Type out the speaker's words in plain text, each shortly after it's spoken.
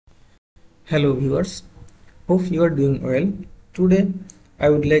Hello viewers, hope you are doing well. Today I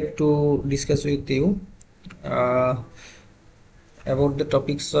would like to discuss with you uh, about the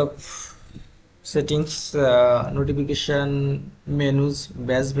topics of settings, notification menus,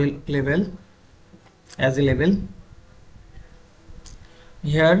 level as a level.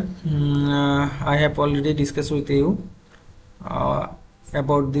 Here I have already discussed with you uh,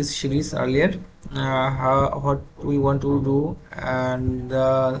 about this series earlier, what we want to do, and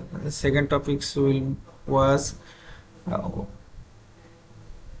the second topics will was uh,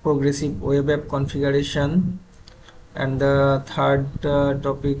 progressive web app configuration, and the third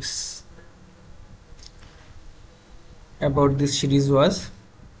topics about this series was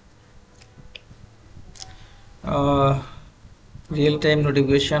uh, real-time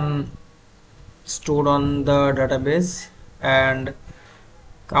notification stored on the database and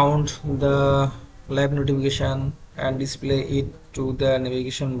count the live notification and display it to the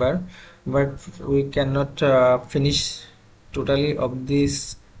navigation bar, but we cannot finish totally of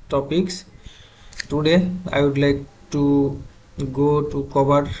these topics. Today I would like to go to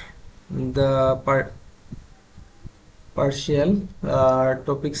cover the partial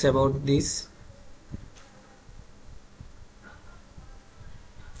topics about this.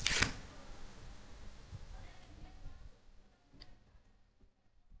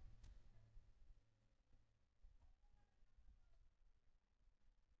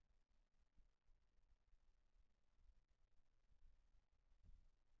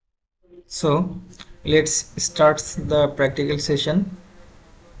 So let's start the practical session.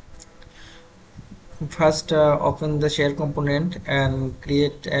 First, open the share component and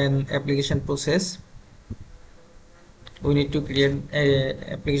create an application process. We need to create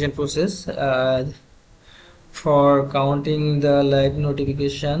a application process for counting the live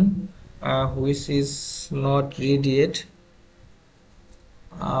notification which is not read yet.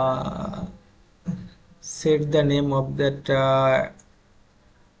 Set the name of that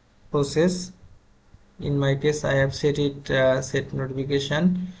process. In my case I have set it set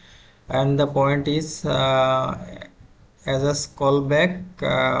notification, and the point is as a callback.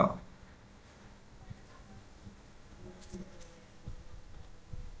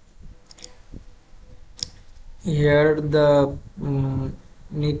 Here the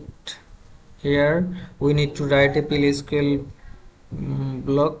need here we need to write a PLSQL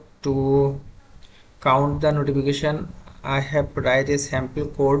block to count the notification. I have write a sample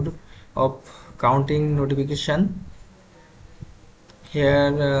code of counting notification.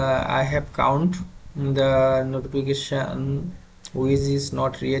 Here I have count the notification which is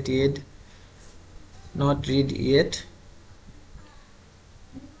not read yet.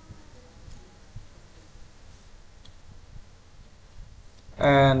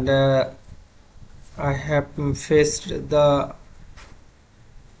 And I have faced the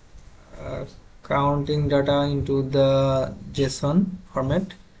counting data into the JSON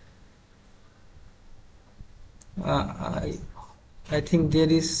format. I think there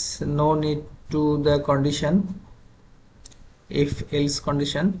is no need to the condition, if else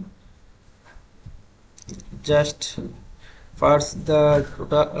condition. Just pass the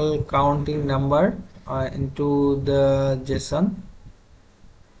total counting number into the JSON.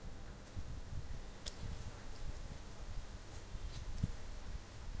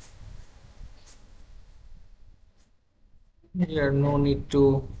 Here no need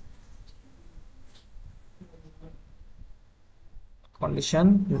to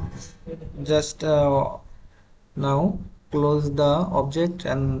condition. Just now close the object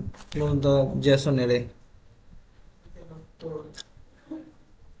and close the JSON array.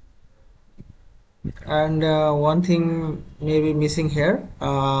 And one thing may be missing here.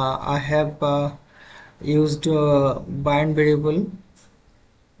 I have used bind variable.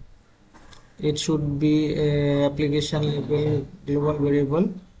 It should be a application level global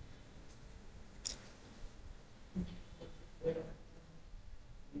variable.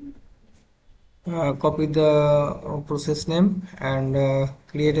 Copy the process name and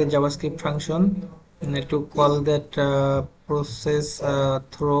create a JavaScript function. Need to call that process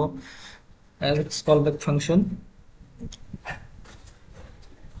through as callback function.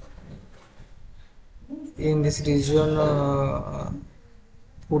 In this region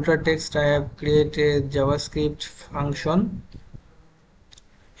footer text, I have created a JavaScript function.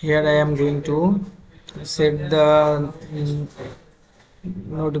 Here I am going to set the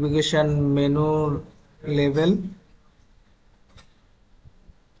notification menu level.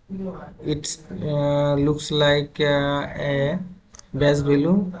 It looks like a base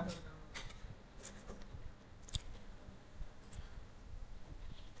value.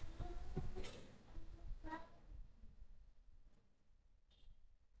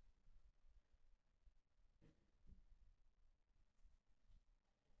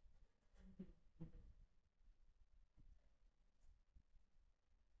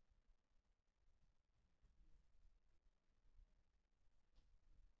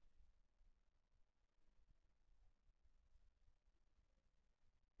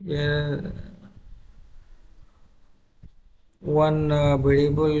 Here one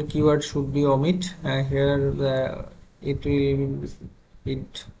variable keyword should be omit. Here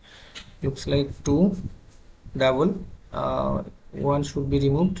it looks like two double. One should be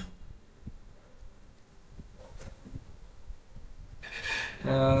removed.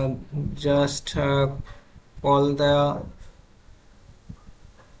 uh, just call the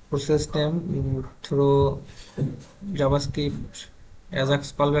process name through JavaScript as a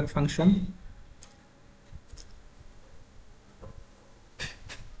callback function.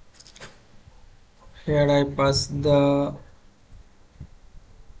 Here I pass the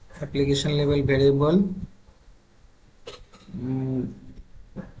application level variable mm,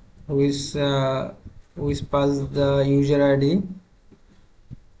 which pass the user ID.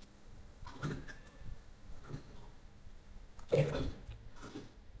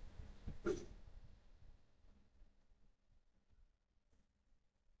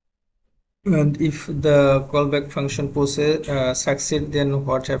 And if the callback function process succeed, then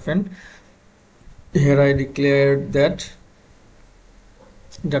what happened? Here I declared that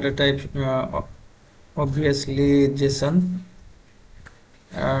data type obviously JSON,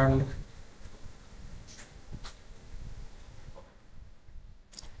 and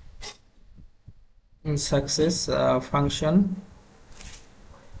in success function,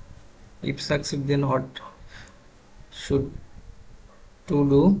 if succeed, then what should to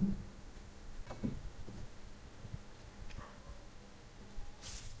do?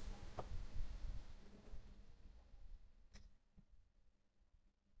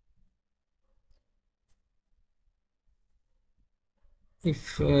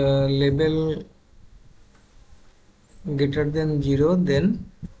 If label greater than 0,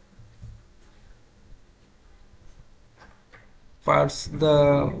 then pass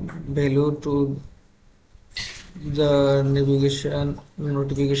the value to the navigation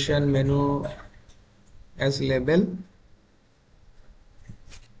notification menu as label.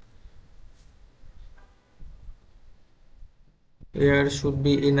 Here should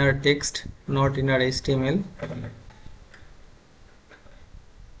be inner text, not inner HTML.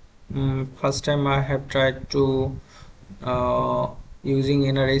 First time I have tried to using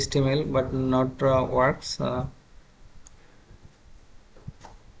inner HTML, but not works.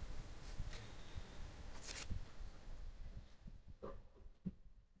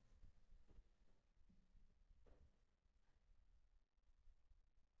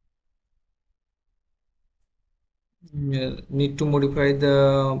 Need to modify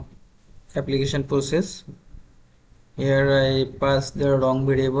the application process. Here I pass the wrong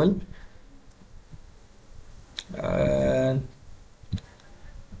variable,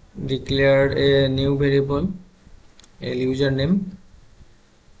 declared a new variable, a username,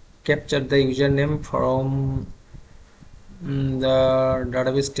 capture the username from the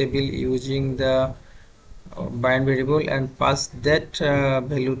database table using the bind variable, and pass that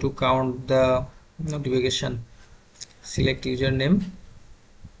value to count the notification. Select username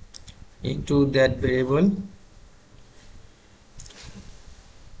into that variable.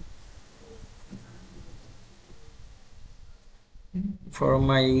 For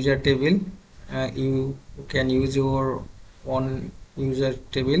my user table, you can use your own user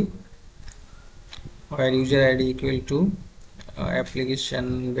table where user ID equal to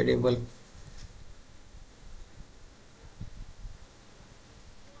application variable.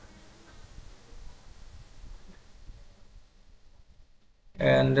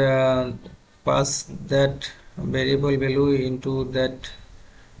 And pass that variable value into that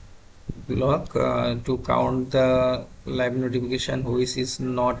block to count the live notification which is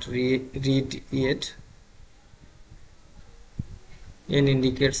not read yet. N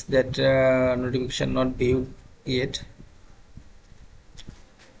indicates that notification not viewed yet.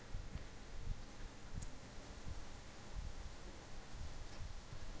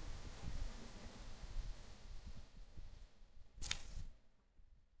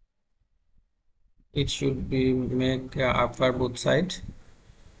 It should be make upper both sides,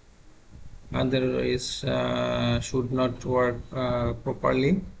 otherwise should not work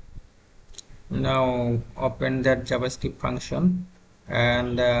properly. Now open that JavaScript function,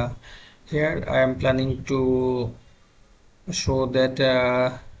 and here I am planning to show that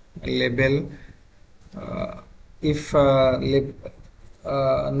label if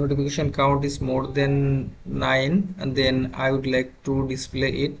notification count is more than 9, and then I would like to display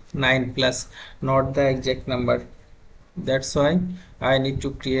it 9 plus, not the exact number. That's why I need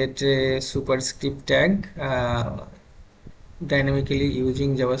to create a superscript tag dynamically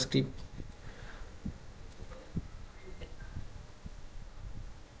using JavaScript.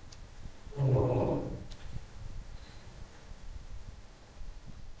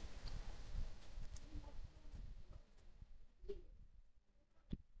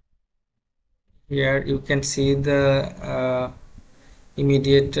 Here you can see the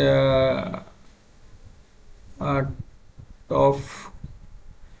immediate uh, top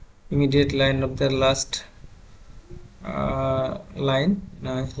immediate line of the last line.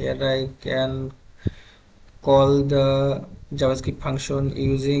 Now here I can call the JavaScript function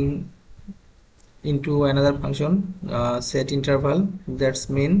using into another function, set interval. That's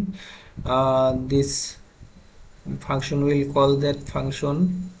mean this function will call that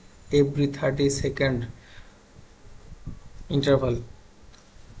function every 30-second interval.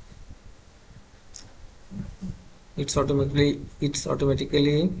 It's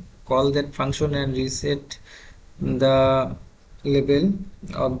automatically call that function and reset the label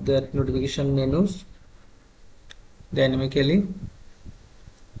of that notification menus dynamically.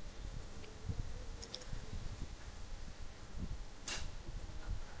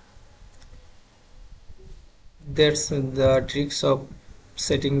 That's the tricks of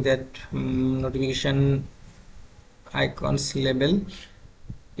setting that notification icons label.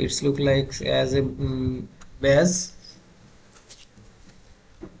 It's look like as a badge.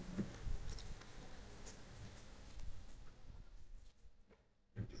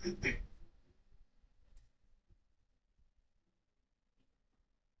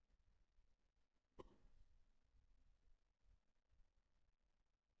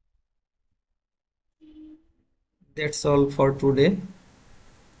 That's all for today.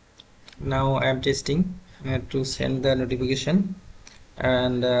 Now I am testing to send the notification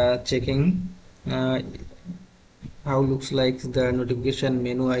and checking uh, how looks like the notification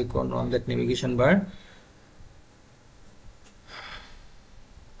menu icon on that navigation bar.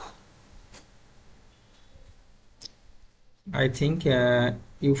 I think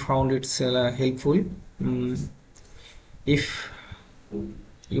you found it helpful. If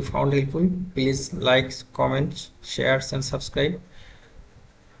you found helpful, please like, comment, share and subscribe.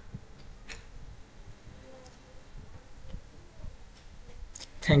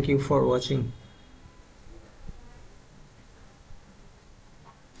 Thank you for watching.